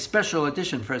Special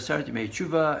edition for Asseret Yemei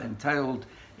Teshuva entitled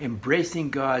Embracing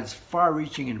God's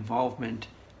Far-Reaching Involvement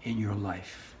in Your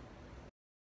Life.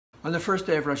 On the first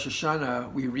day of Rosh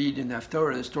Hashanah, we read in the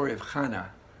Haftorah the story of Hannah.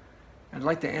 I'd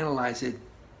like to analyze it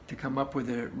to come up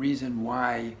with a reason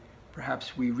why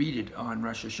perhaps we read it on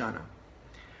Rosh Hashanah.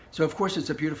 So of course it's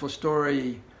a beautiful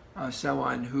story of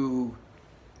someone who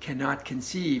cannot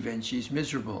conceive and she's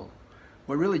miserable.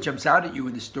 What really jumps out at you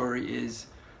in the story is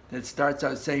that it starts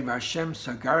out saying, Hashem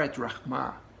sagaret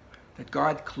rachma, that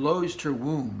God closed her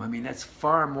womb. I mean, that's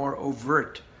far more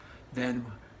overt than,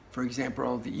 for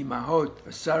example, the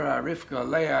Imahot, Sarah, Rivka,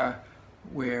 Leah,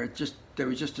 where they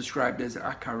were just described as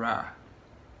akara.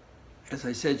 As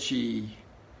I said, she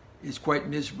is quite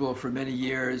miserable for many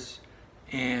years,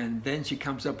 and then she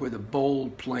comes up with a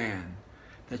bold plan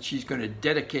that she's going to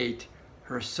dedicate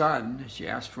her son. She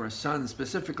asked for a son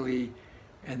specifically,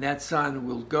 and that son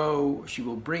will go, she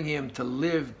will bring him to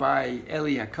live by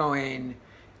Eli HaKohen,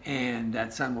 and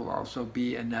that son will also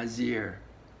be a Nazir.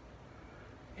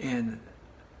 And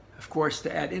of course,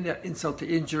 to add insult to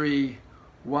injury,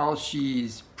 while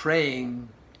she's praying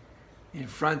in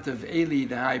front of Eli,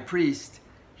 the high priest,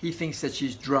 he thinks that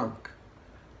she's drunk.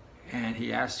 And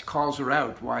he calls her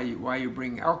out, why you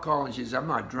bring alcohol? And she says, I'm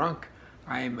not drunk,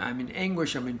 I'm in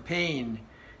anguish, I'm in pain.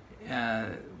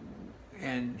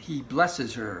 And he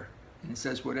blesses her and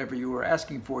says, whatever you were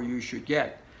asking for, you should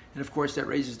get. And of course, that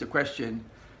raises the question,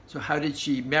 so how did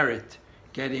she merit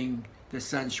getting the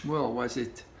son Shmuel? Was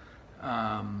it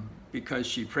because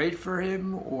she prayed for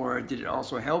him, or did it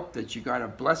also help that she got a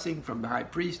blessing from the high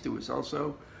priest, who was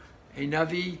also a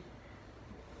Navi?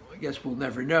 I guess we'll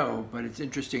never know, but it's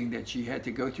interesting that she had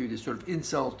to go through this sort of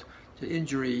insult to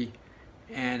injury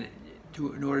and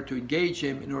in order to engage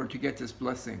him, in order to get this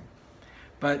blessing.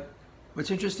 But what's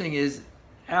interesting is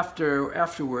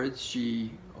afterwards,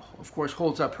 she, of course,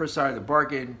 holds up her side of the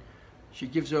bargain. She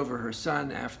gives over her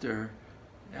son after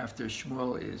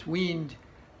Shmuel is weaned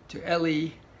to Eli,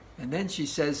 and then she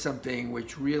says something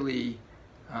which really,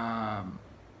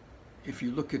 if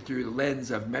you look at through the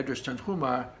lens of Medrash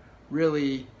Tanchuma,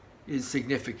 really is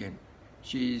significant.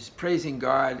 She's praising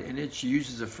God, and she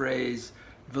uses a phrase,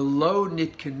 "V'lo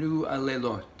nitkanu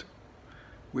alelot,"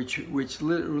 which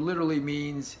literally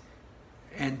means,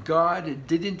 and God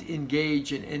didn't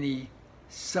engage in any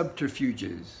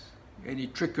subterfuges, any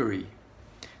trickery.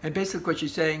 And basically what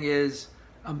she's saying is,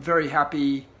 I'm very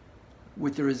happy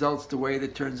with the results, the way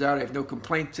that turns out. I have no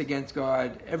complaints against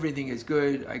God. Everything is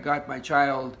good. I got my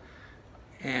child,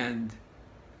 and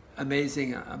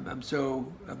amazing. I'm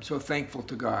so thankful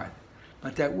to God.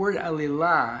 But that word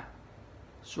alilah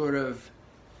sort of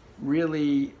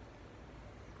really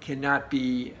cannot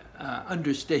be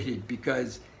understated,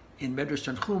 because in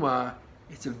Medrash Tanchuma,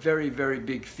 it's a very, very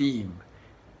big theme,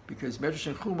 because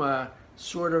Medrash Tanchuma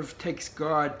sort of takes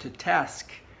God to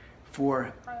task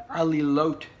for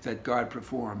alilot that God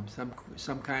performs,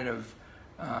 some kind of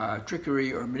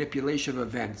trickery or manipulation of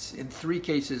events. In three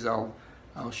cases I'll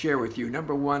share with you.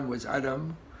 Number one was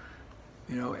Adam.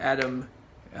 Adam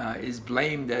is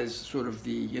blamed as sort of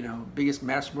the biggest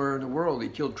mass murderer in the world. He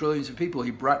killed trillions of people.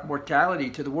 He brought mortality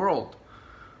to the world.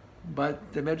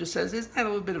 But the Medrash says, isn't that a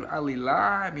little bit of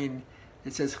alilah? I mean,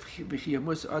 it says,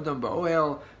 Adam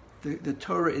ba'oel. The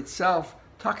Torah itself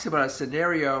talks about a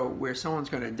scenario where someone's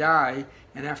going to die,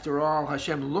 and after all,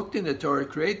 Hashem looked in the Torah,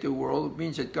 created the world. It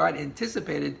means that God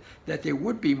anticipated that there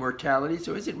would be mortality.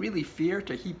 So is it really fair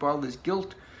to heap all this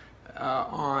guilt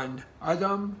on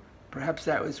Adam? Perhaps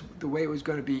that was the way it was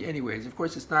going to be anyways. Of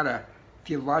course, it's not a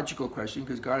theological question,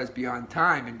 because God is beyond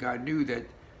time, and God knew that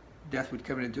death would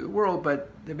come into the world,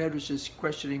 but the Medrash is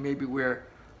questioning maybe we're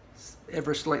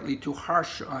ever slightly too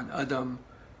harsh on Adam,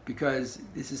 because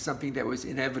this is something that was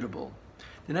inevitable.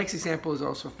 The next example is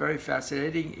also very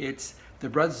fascinating. It's the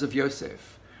brothers of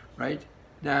Yosef, right?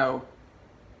 Now,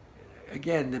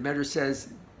 again, the Medrash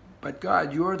says, but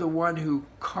God, you're the one who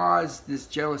caused this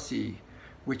jealousy,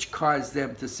 which caused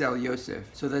them to sell Yosef,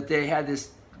 so that they had this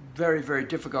very, very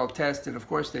difficult test, and of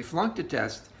course they flunked the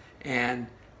test, and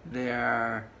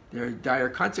there are dire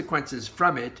consequences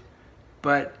from it,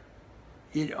 but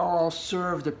it all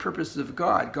served the purposes of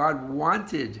God. God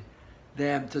wanted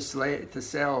them to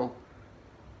sell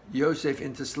Yosef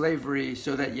into slavery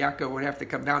so that Yaakov would have to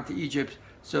come down to Egypt,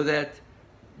 so that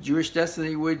Jewish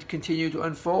destiny would continue to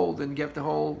unfold and get the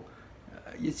whole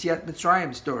Yetziat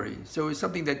Mitzrayim story. So it's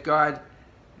something that God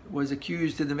was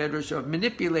accused in the Medrash of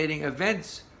manipulating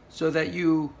events so that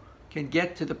you can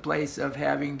get to the place of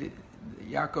having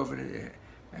Yaakov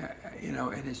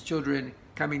and his children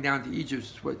coming down to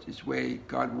Egypt, which is the way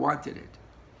God wanted it.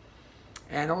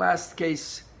 And the last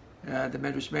case the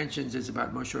Medrash mentions is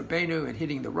about Moshe Rabbeinu and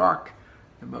hitting the rock.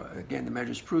 Again, the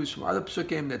Medrash proves from other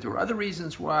psukim that there were other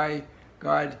reasons why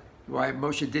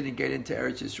Moshe didn't get into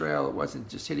Eretz Yisrael. It wasn't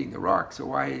just hitting the rock. So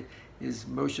why is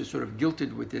Moshe sort of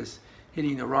guilted with this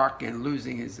hitting the rock and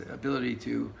losing his ability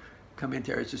to come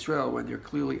into Eretz Yisrael when there are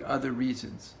clearly other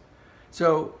reasons?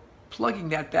 So plugging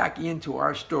that back into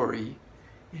our story,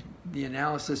 the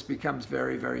analysis becomes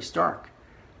very, very stark,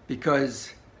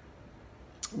 because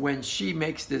when she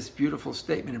makes this beautiful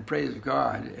statement in praise of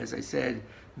God, as I said,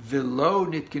 V'lo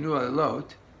nitkenu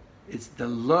alelot, it's the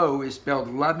lo is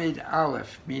spelled Lamed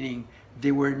Aleph, meaning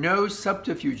there were no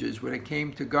subterfuges when it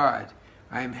came to God.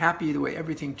 I am happy the way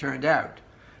everything turned out.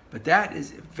 But that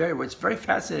is what's very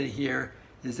fascinating here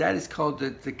is that is called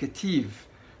the ketiv,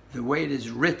 the way it is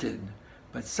written.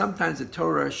 But sometimes the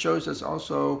Torah shows us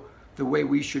also the way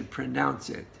we should pronounce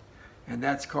it. And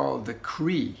that's called the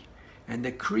kri. And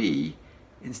the kri,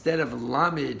 instead of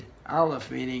Lamed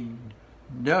Aleph, meaning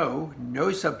no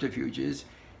subterfuges,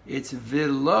 it's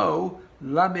V'lo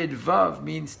Lamed Vav,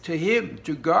 means to him,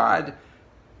 to God,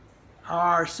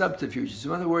 are subterfuges.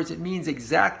 In other words, it means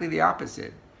exactly the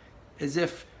opposite. As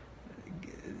if,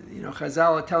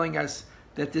 Chazal are telling us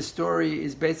that this story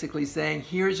is basically saying,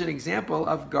 here's an example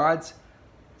of God's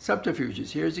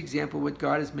subterfuges. Here's an example what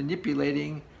God is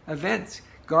manipulating events.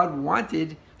 God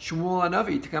wanted Shmuel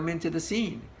HaNavi to come into the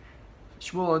scene.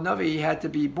 Shmuel HaNavi had to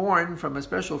be born from a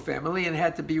special family and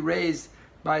had to be raised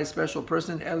by a special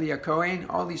person, Eli Cohen.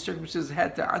 All these circumstances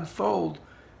had to unfold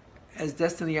as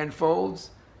destiny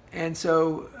unfolds. And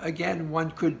so, again,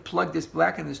 one could plug this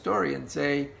back in the story and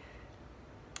say,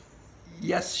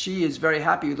 yes, she is very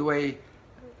happy with the way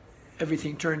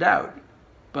everything turned out.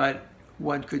 But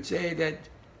one could say that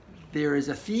there is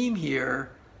a theme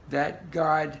here that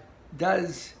God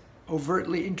does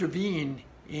overtly intervene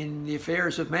in the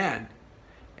affairs of man.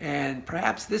 And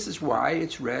perhaps this is why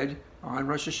it's read on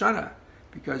Rosh Hashanah,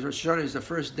 because Rosh Hashanah is the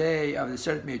first day of the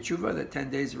Asseret Teshuva, the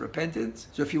 10 days of repentance.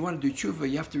 So if you want to do Teshuva,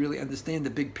 you have to really understand the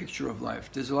big picture of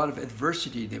life. There's a lot of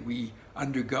adversity that we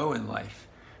undergo in life,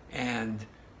 and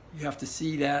you have to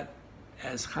see that,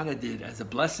 as Hannah did, as a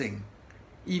blessing.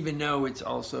 Even though it's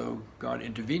also God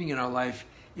intervening in our life,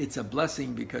 it's a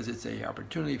blessing because it's an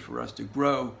opportunity for us to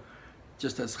grow,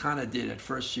 just as Hannah did. At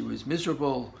first she was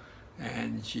miserable,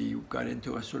 and she got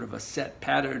into a sort of a set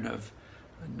pattern of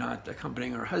not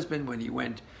accompanying her husband when he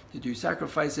went to do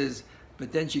sacrifices,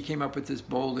 but then she came up with this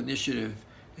bold initiative,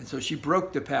 and so she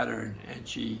broke the pattern and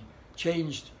she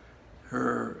changed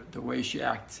the way she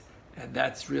acts. And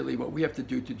that's really what we have to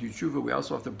do Teshuva. We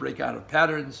also have to break out of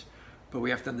patterns, but we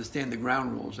have to understand the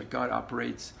ground rules that God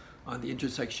operates on the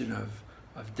intersection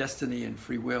of destiny and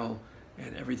free will,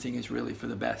 and everything is really for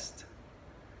the best.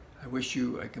 I wish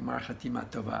you a Gemar Chatima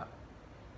Tova.